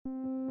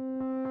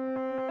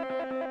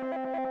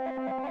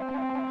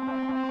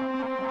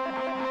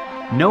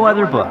No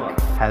other book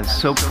has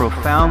so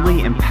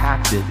profoundly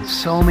impacted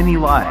so many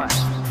lives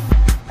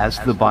as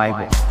the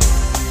Bible.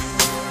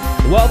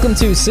 Welcome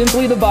to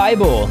Simply the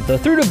Bible, the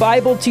Through the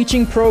Bible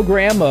teaching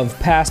program of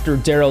Pastor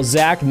Daryl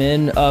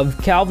Zachman of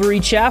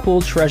Calvary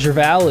Chapel, Treasure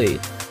Valley.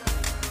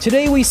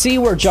 Today we see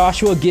where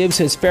Joshua gives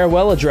his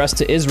farewell address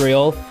to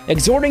Israel,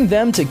 exhorting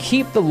them to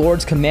keep the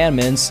Lord's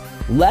commandments,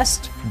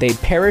 lest they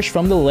perish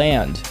from the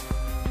land.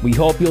 We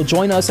hope you'll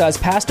join us as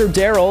Pastor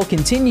Daryl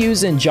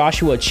continues in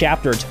Joshua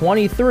chapter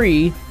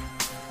 23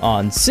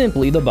 on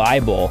Simply the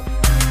Bible.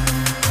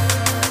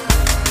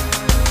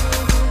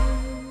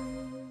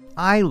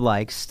 I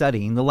like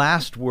studying the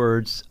last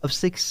words of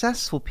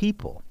successful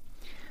people.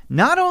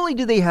 Not only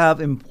do they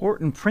have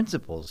important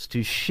principles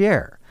to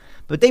share,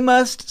 but they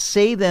must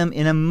say them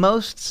in a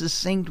most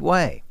succinct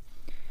way.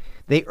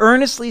 They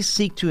earnestly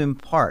seek to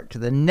impart to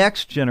the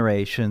next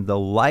generation the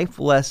life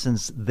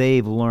lessons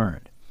they've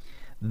learned.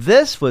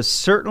 This was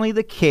certainly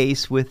the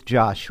case with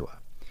Joshua.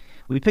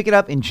 We pick it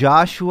up in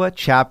Joshua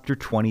chapter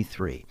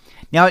 23.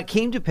 Now it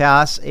came to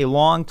pass a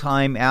long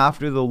time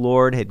after the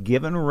Lord had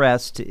given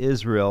rest to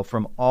Israel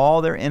from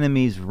all their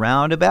enemies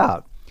round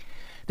about,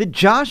 that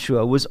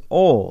Joshua was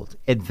old,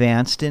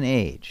 advanced in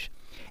age.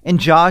 And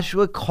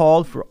Joshua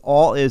called for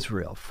all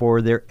Israel,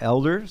 for their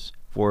elders,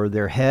 for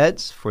their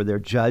heads, for their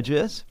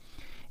judges,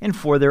 and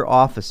for their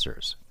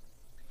officers.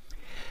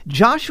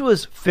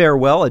 Joshua's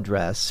farewell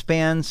address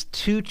spans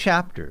 2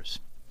 chapters.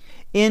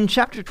 In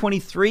chapter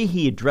 23,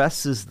 he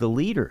addresses the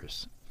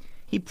leaders.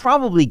 He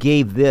probably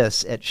gave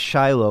this at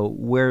Shiloh,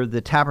 where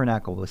the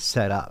tabernacle was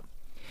set up.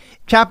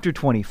 Chapter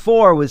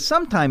 24 was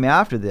sometime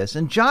after this,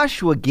 and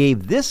Joshua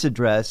gave this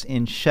address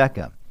in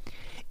Shechem.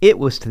 It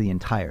was to the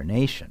entire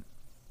nation.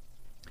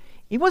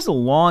 It was a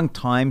long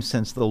time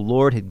since the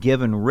Lord had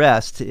given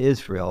rest to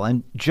Israel,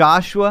 and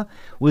Joshua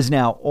was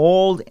now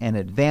old and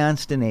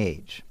advanced in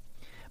age.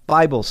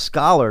 Bible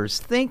scholars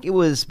think it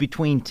was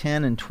between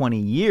 10 and 20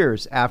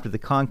 years after the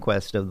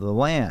conquest of the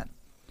land.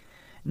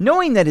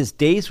 Knowing that his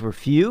days were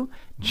few,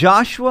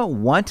 Joshua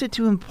wanted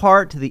to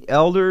impart to the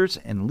elders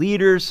and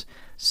leaders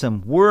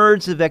some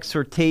words of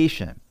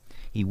exhortation.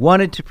 He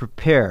wanted to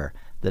prepare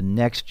the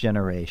next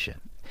generation.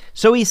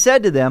 So he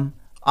said to them,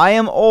 "I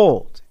am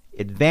old,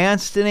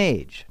 advanced in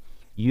age.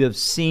 You have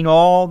seen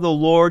all the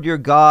Lord your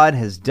God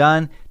has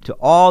done to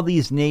all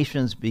these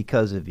nations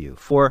because of you.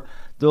 For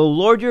the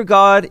Lord your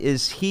God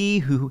is he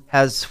who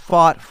has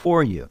fought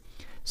for you.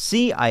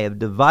 See, I have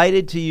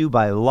divided to you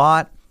by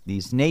lot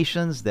these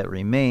nations that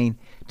remain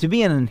to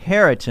be an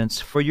inheritance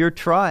for your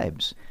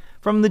tribes,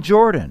 from the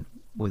Jordan,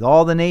 with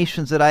all the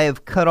nations that I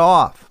have cut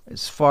off,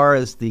 as far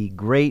as the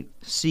great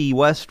sea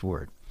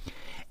westward.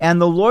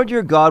 And the Lord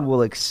your God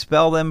will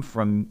expel them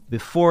from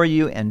before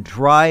you and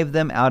drive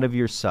them out of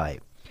your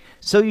sight.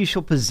 So you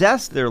shall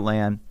possess their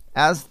land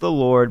as the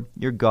Lord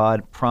your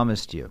God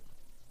promised you."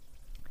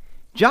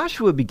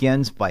 Joshua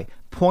begins by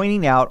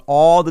pointing out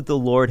all that the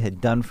Lord had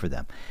done for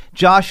them.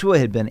 Joshua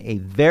had been a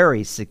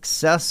very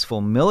successful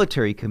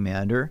military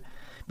commander,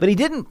 but he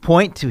didn't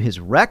point to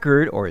his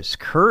record or his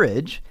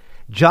courage.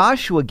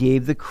 Joshua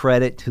gave the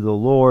credit to the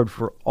Lord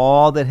for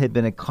all that had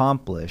been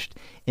accomplished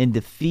in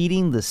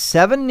defeating the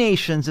 7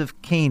 nations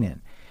of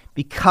Canaan,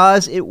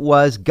 because it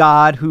was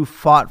God who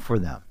fought for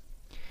them.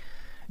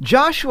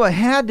 Joshua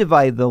had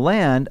divided the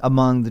land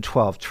among the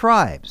 12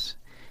 tribes.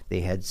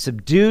 They had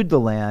subdued the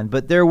land,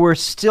 but there were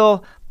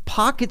still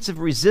pockets of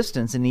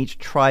resistance in each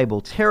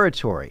tribal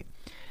territory.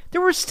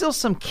 There were still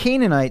some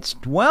Canaanites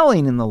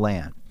dwelling in the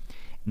land.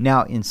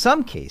 Now, in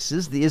some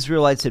cases, the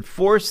Israelites had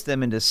forced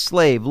them into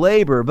slave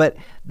labor, but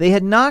they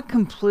had not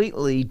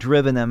completely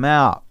driven them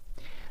out.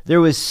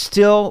 There was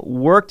still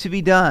work to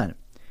be done.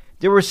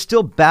 There were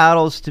still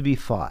battles to be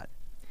fought.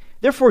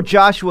 Therefore,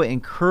 Joshua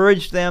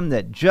encouraged them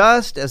that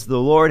just as the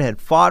Lord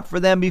had fought for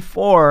them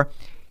before,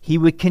 he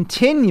would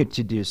continue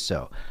to do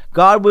so.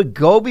 God would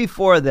go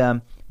before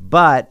them,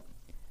 but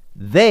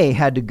they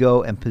had to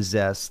go and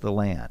possess the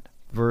land.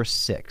 Verse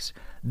 6,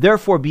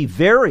 "Therefore be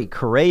very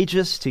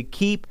courageous to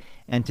keep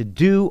and to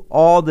do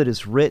all that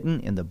is written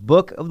in the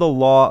book of the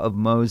law of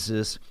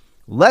Moses,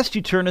 lest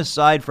you turn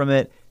aside from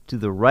it to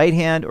the right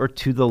hand or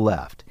to the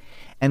left,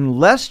 and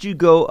lest you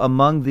go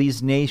among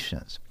these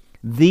nations.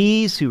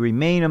 These who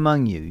remain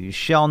among you, you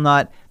shall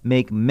not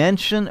make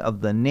mention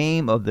of the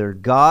name of their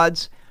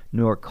gods,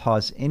 nor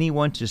cause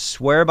anyone to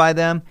swear by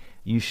them.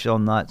 You shall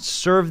not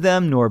serve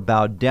them, nor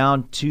bow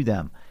down to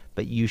them,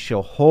 but you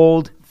shall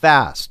hold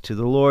fast to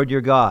the Lord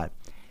your God,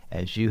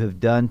 as you have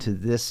done to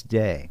this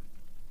day."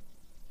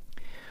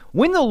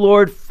 When the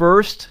Lord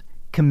first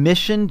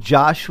commissioned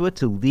Joshua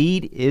to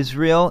lead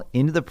Israel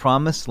into the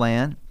promised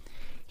land,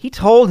 he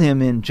told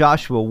him in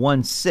Joshua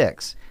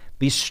 1:6,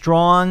 "Be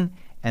strong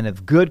and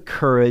of good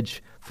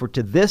courage, for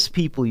to this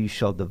people you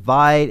shall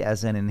divide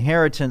as an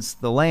inheritance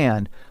the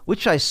land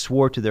which I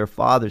swore to their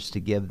fathers to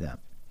give them."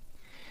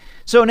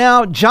 So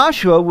now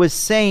Joshua was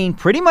saying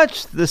pretty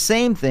much the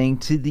same thing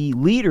to the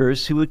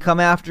leaders who would come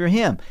after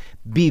him.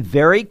 Be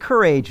very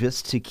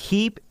courageous to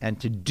keep and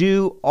to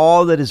do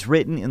all that is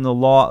written in the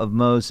law of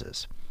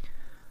Moses.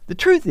 The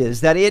truth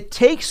is that it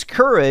takes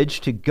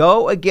courage to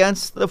go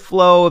against the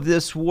flow of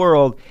this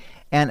world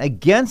and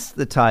against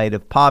the tide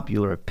of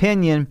popular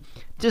opinion,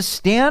 to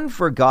stand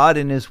for God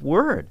and His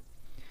Word.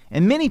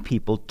 And many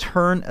people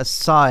turn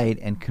aside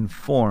and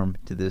conform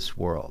to this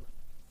world.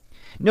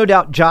 No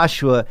doubt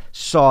Joshua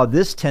saw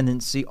this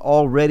tendency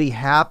already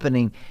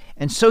happening,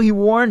 and so he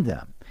warned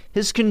them.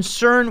 His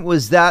concern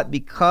was that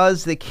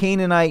because the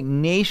Canaanite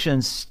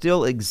nation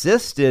still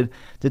existed,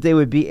 that they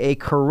would be a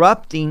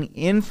corrupting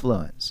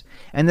influence,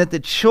 and that the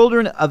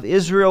children of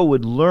Israel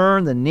would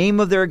learn the name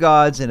of their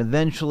gods and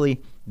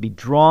eventually be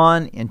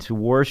drawn into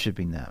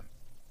worshiping them.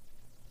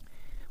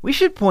 We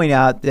should point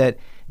out that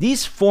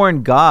these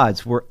foreign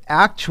gods were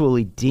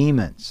actually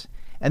demons,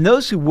 and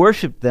those who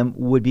worshiped them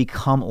would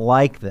become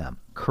like them,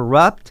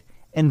 corrupt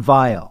and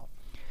vile.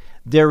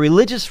 Their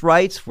religious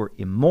rites were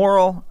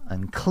immoral,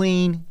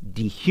 unclean,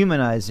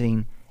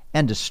 dehumanizing,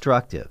 and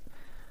destructive.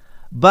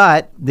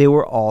 But they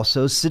were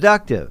also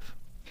seductive.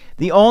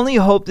 The only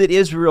hope that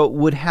Israel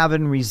would have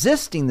in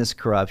resisting this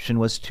corruption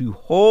was to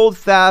hold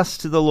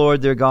fast to the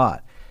Lord their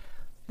God.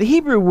 The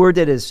Hebrew word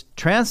that is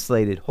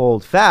translated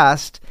hold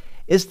fast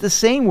is the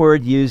same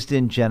word used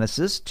in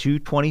Genesis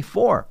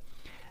 2:24.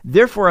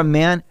 Therefore a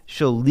man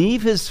shall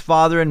leave his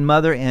father and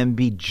mother and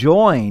be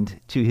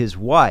joined to his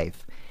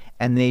wife,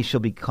 and they shall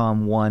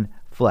become one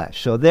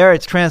flesh. So there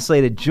it's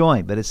translated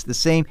joined, but it's the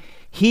same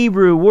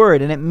Hebrew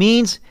word, and it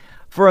means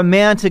for a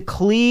man to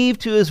cleave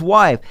to his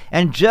wife.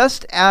 And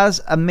just as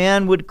a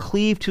man would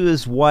cleave to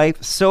his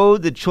wife, so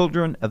the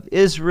children of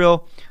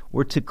Israel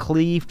were to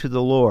cleave to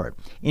the Lord.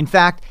 In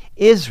fact,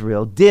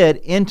 Israel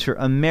did enter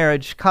a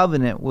marriage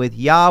covenant with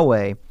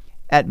Yahweh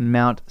at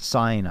Mount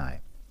Sinai.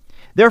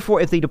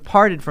 Therefore, if they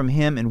departed from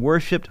Him and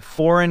worshipped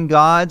foreign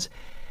gods,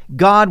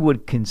 God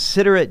would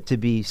consider it to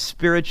be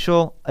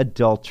spiritual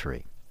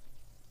adultery.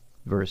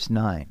 Verse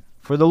 9,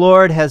 for the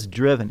Lord has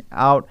driven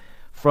out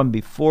from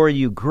before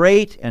you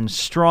great and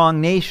strong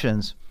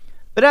nations,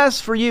 but as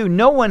for you,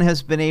 no one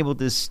has been able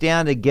to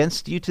stand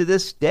against you to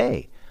this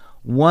day.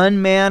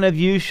 One man of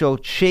you shall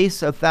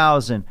chase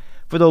 1,000,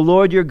 for the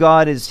Lord your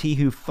God is He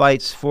who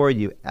fights for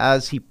you,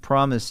 as He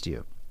promised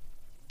you.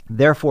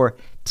 Therefore,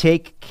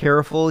 take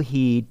careful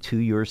heed to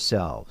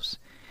yourselves,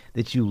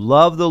 that you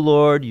love the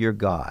Lord your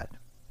God.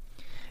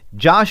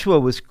 Joshua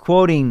was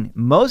quoting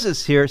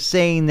Moses here,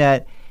 saying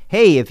that,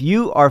 hey, if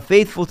you are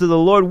faithful to the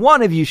Lord,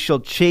 one of you shall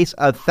chase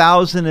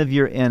 1,000 of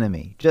your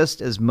enemy,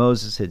 just as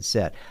Moses had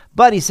said.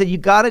 But he said, you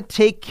got to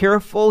take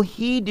careful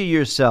heed to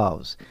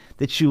yourselves,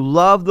 that you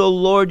love the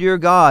Lord your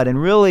God.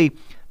 And really,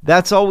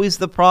 that's always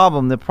the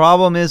problem. The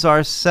problem is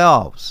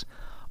ourselves,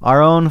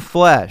 our own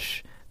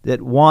flesh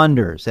that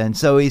wanders. And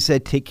so he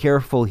said, take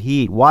careful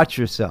heed, watch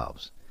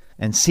yourselves,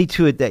 and see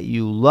to it that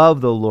you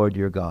love the Lord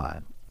your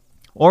God.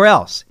 Or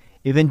else,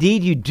 if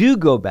indeed you do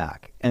go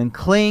back and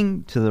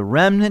cling to the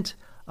remnant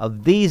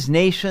of these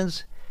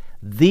nations,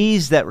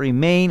 these that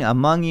remain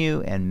among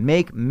you, and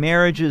make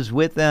marriages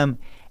with them,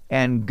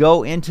 and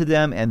go into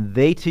them, and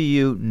they to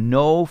you,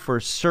 know for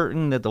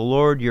certain that the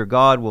Lord your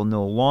God will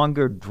no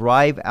longer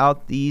drive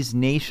out these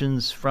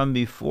nations from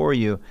before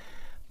you,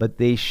 but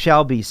they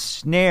shall be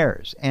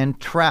snares and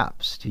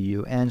traps to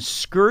you, and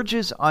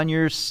scourges on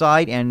your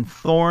side, and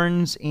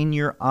thorns in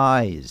your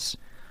eyes,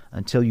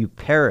 until you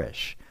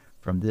perish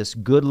from this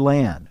good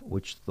land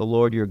which the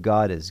Lord your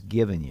God has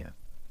given you.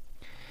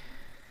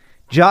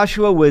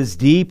 Joshua was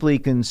deeply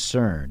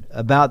concerned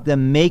about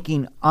them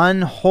making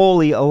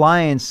unholy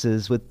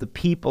alliances with the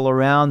people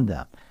around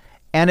them,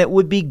 and it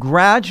would be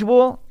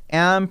gradual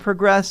and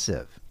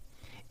progressive.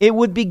 It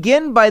would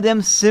begin by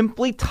them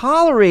simply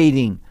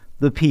tolerating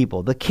the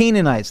people, the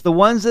Canaanites, the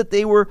ones that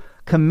they were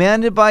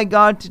commanded by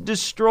God to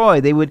destroy.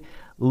 They would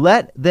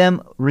let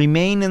them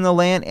remain in the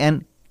land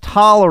and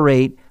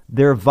tolerate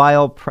their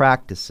vile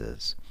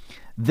practices.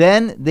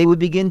 Then they would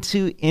begin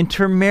to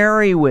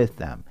intermarry with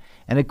them.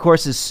 And of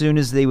course, as soon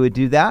as they would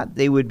do that,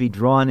 they would be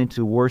drawn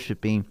into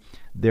worshiping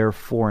their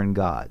foreign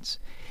gods.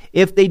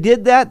 If they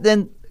did that,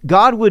 then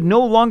God would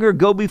no longer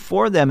go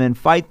before them and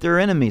fight their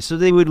enemies. So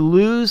they would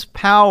lose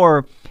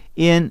power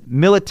in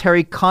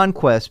military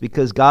conquest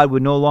because God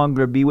would no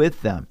longer be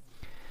with them.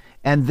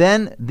 And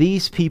then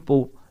these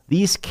people,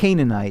 these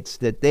Canaanites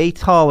that they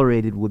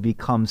tolerated, would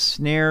become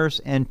snares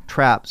and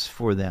traps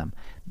for them.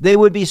 They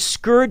would be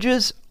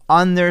scourges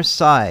on their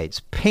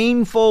sides,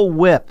 painful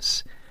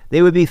whips.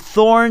 They would be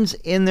thorns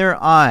in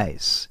their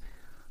eyes.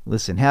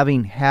 Listen,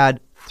 having had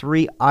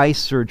 3 eye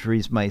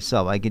surgeries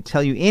myself, I can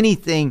tell you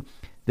anything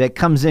that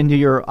comes into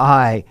your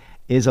eye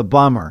is a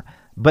bummer.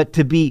 But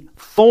to be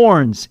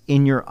thorns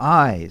in your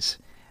eyes,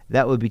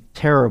 that would be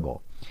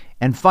terrible.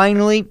 And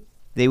finally,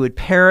 they would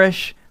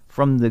perish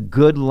from the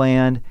good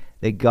land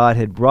that God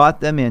had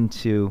brought them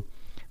into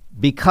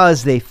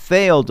because they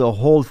failed to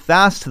hold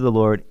fast to the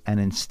Lord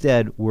and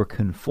instead were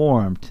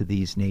conformed to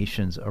these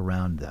nations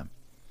around them.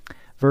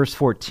 Verse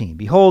 14,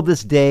 behold,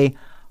 this day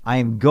I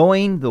am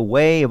going the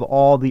way of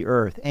all the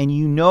earth, and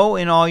you know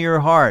in all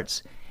your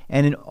hearts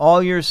and in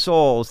all your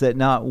souls that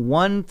not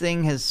one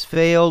thing has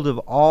failed of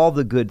all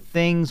the good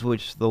things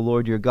which the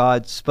Lord your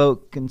God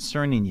spoke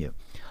concerning you.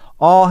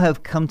 all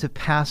have come to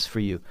pass for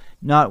you.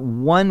 Not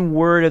one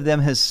word of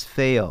them has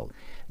failed.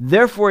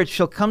 Therefore it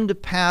shall come to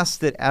pass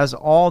that as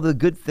all the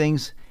good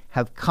things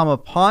have come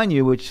upon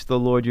you, which the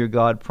Lord your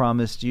God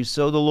promised you,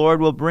 so the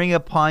Lord will bring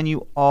upon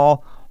you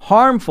all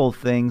harmful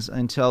things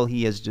until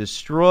he has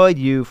destroyed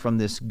you from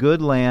this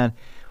good land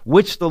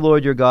which the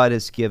Lord your God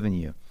has given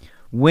you.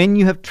 When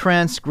you have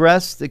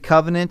transgressed the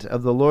covenant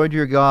of the Lord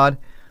your God,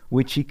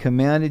 which he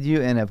commanded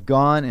you, and have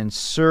gone and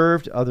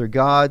served other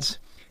gods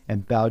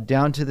and bowed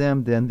down to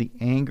them, then the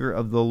anger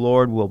of the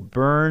Lord will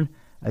burn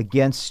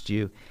against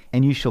you,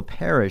 and you shall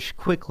perish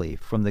quickly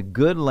from the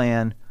good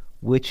land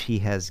which he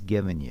has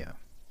given you.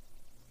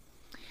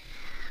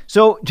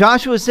 So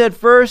Joshua said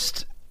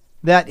first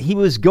that he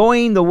was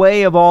going the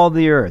way of all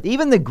the earth.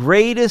 Even the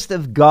greatest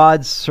of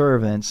God's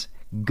servants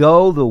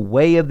go the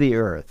way of the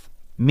earth,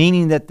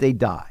 meaning that they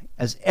die,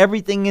 as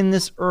everything in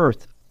this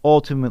earth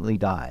ultimately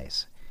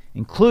dies,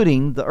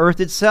 including the earth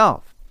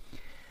itself.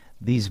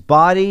 These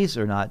bodies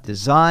are not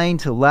designed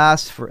to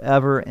last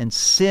forever, and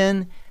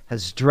sin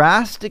has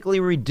drastically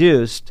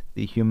reduced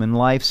the human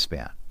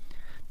lifespan.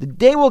 The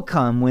day will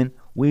come when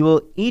we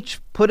will each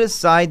put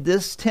aside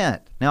this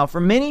tent. Now, for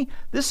many,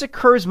 this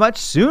occurs much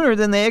sooner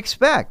than they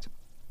expect.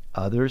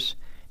 Others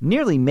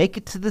nearly make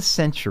it to the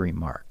century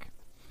mark.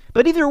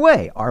 But either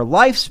way, our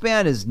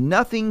lifespan is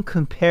nothing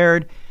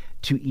compared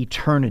to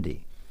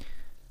eternity.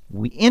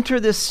 We enter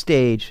this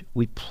stage,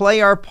 we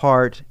play our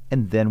part,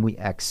 and then we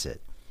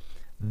exit.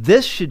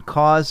 This should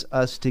cause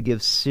us to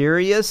give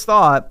serious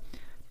thought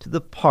to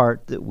the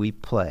part that we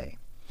play.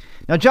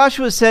 Now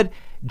Joshua said,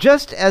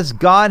 just as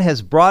God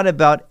has brought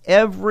about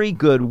every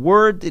good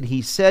word that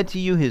he said to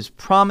you, his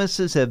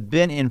promises have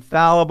been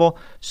infallible,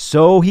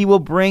 so he will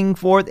bring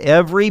forth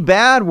every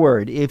bad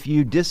word. If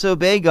you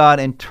disobey God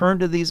and turn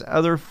to these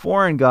other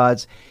foreign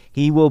gods,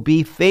 he will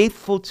be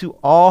faithful to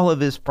all of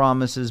his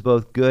promises,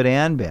 both good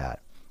and bad.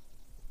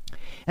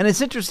 And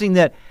it's interesting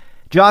that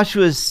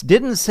Joshua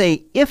didn't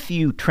say if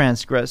you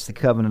transgress the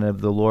covenant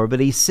of the Lord,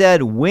 but he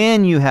said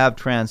when you have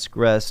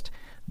transgressed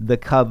the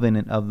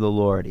covenant of the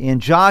Lord. In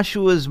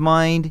Joshua's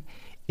mind,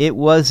 it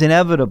was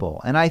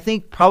inevitable, and I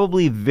think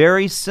probably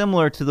very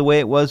similar to the way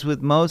it was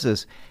with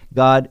Moses.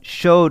 God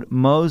showed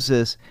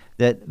Moses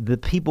that the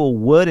people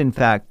would in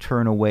fact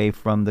turn away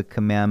from the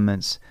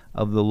commandments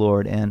of the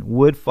Lord and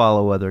would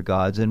follow other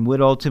gods and would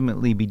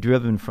ultimately be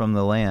driven from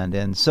the land.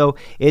 And so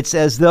it's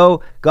as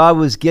though God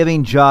was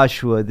giving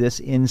Joshua this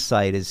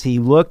insight as he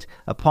looked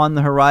upon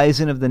the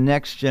horizon of the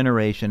next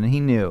generation, and he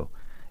knew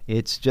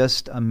it's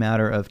just a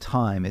matter of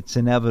time. It's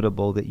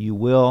inevitable that you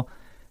will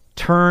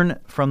turn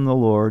from the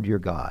Lord your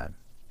God.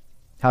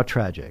 How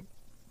tragic.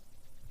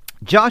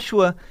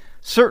 Joshua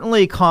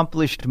certainly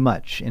accomplished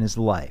much in his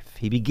life.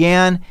 He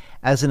began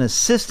as an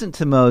assistant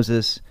to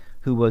Moses,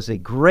 who was a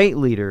great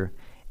leader,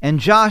 and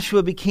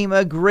Joshua became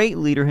a great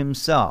leader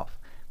himself,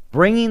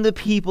 bringing the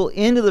people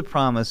into the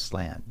promised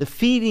land,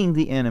 defeating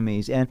the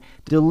enemies, and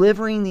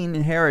delivering the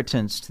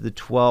inheritance to the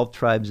 12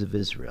 tribes of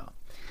Israel.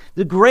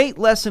 The great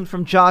lesson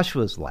from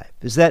Joshua's life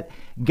is that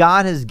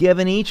God has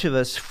given each of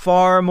us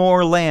far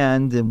more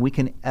land than we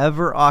can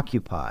ever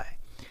occupy.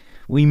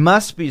 We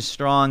must be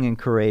strong and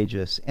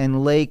courageous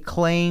and lay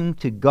claim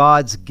to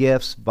God's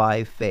gifts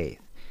by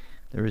faith.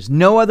 There is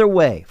no other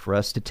way for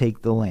us to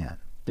take the land.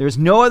 There is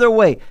no other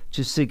way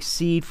to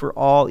succeed for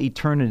all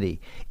eternity.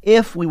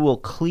 If we will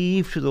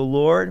cleave to the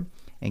Lord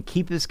and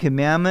keep his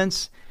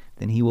commandments,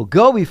 then he will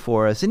go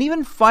before us and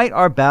even fight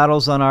our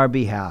battles on our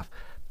behalf.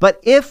 But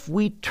if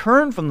we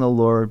turn from the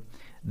Lord,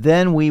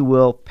 then we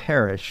will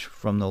perish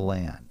from the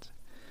land.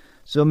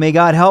 So may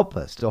God help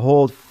us to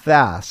hold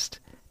fast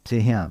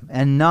to him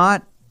and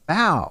not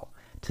bow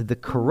to the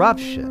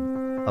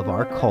corruption of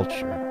our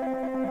culture.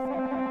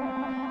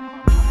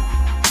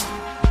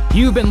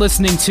 You've been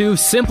listening to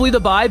Simply the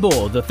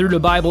Bible, the Through the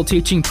Bible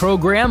teaching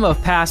program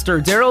of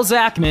Pastor Daryl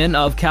Zachman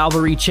of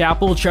Calvary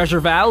Chapel, Treasure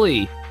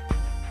Valley.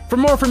 For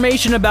more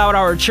information about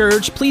our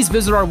church, please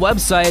visit our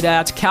website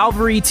at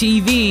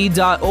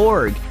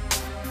calvarytv.org.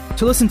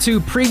 To listen to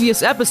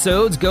previous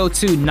episodes, go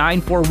to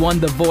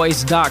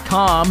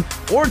 941thevoice.com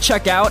or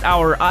check out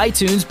our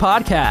iTunes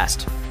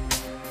podcast.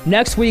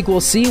 Next week, we'll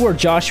see where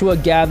Joshua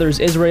gathers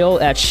Israel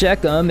at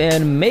Shechem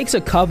and makes a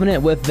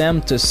covenant with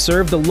them to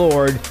serve the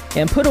Lord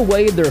and put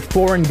away their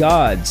foreign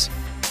gods.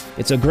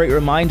 It's a great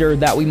reminder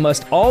that we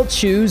must all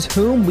choose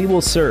whom we will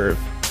serve.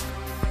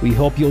 We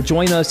hope you'll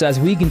join us as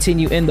we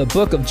continue in the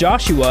book of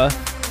Joshua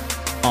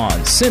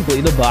on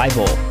Simply the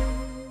Bible.